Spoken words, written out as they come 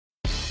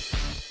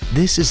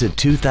This is a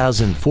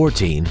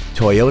 2014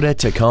 Toyota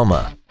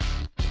Tacoma.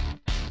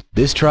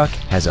 This truck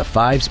has a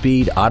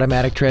 5-speed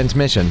automatic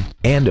transmission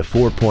and a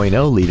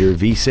 4.0-liter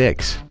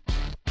V6.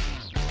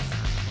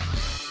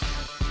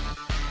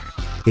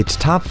 Its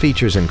top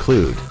features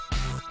include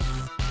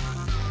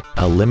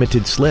a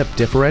limited slip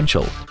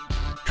differential,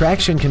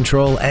 traction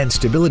control and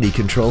stability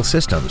control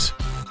systems,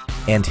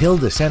 and hill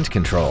descent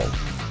control.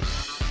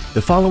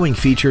 The following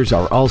features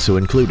are also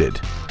included: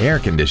 air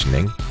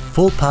conditioning,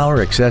 full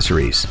power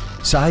accessories,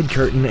 side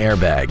curtain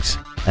airbags,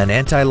 an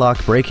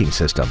anti-lock braking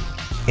system,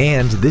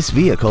 and this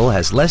vehicle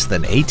has less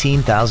than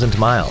 18,000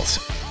 miles.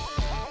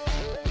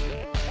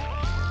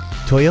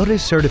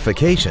 Toyota's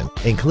certification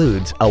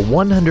includes a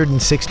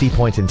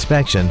 160-point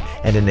inspection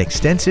and an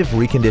extensive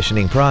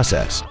reconditioning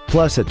process,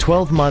 plus a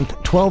 12-month,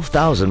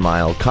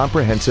 12,000-mile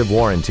comprehensive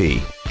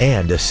warranty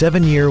and a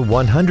 7-year,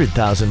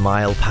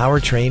 100,000-mile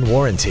powertrain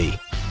warranty.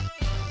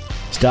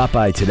 Stop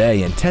by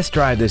today and test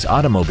drive this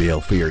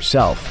automobile for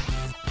yourself.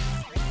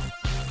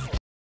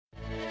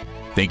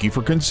 Thank you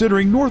for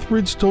considering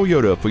Northridge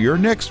Toyota for your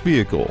next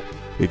vehicle.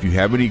 If you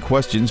have any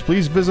questions,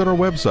 please visit our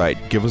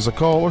website, give us a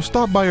call, or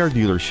stop by our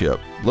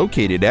dealership,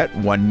 located at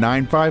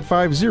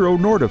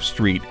 19550 Nordoff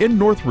Street in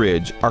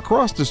Northridge,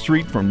 across the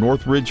street from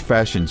Northridge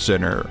Fashion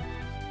Center.